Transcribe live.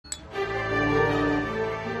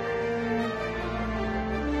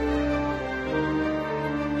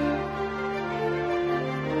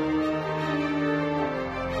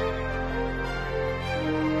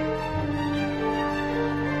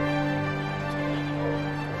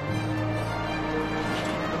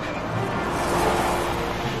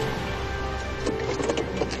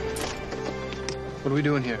What are we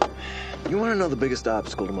doing here? You want to know the biggest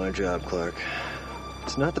obstacle to my job, Clark?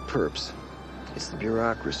 It's not the perps. It's the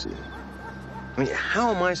bureaucracy. I mean,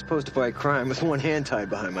 how am I supposed to fight crime with one hand tied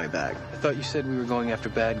behind my back? I thought you said we were going after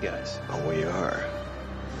bad guys. Oh, we are.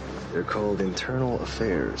 They're called internal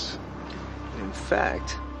affairs. In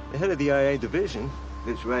fact, the head of the IA division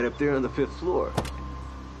is right up there on the 5th floor.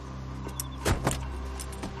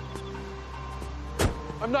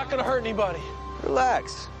 I'm not gonna hurt anybody.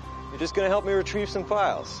 Relax. You're just gonna help me retrieve some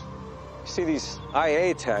files. You see, these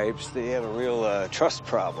IA types, they have a real trust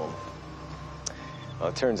problem. Well,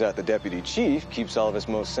 it turns out the deputy chief keeps all of his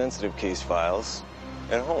most sensitive case files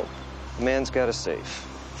at home. The man's got a safe.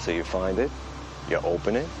 So you find it, you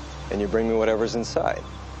open it, and you bring me whatever's inside.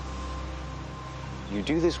 You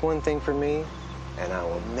do this one thing for me, and I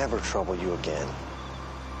will never trouble you again.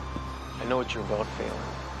 I know what you're about, Phelan.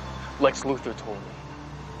 Lex Luthor told me.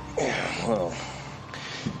 Yeah, well,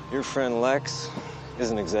 your friend Lex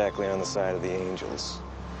isn't exactly on the side of the angels.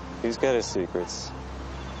 He's got his secrets,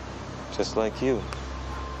 just like you.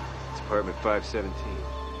 Department 517.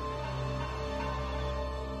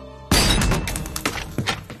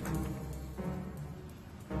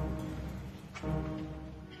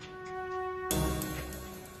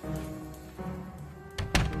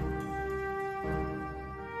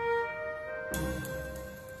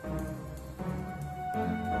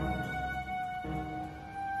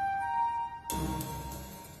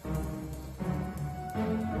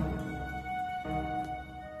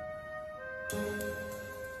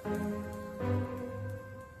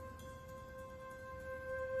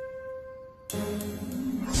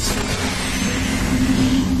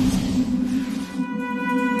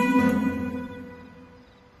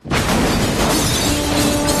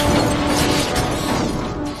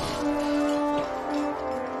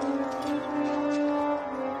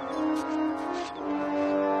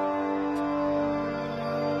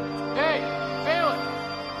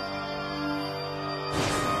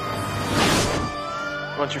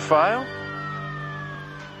 Want your file?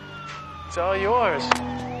 It's all yours. Did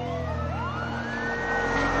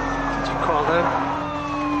you call them?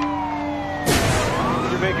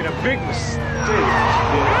 You're making a big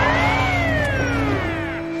mistake.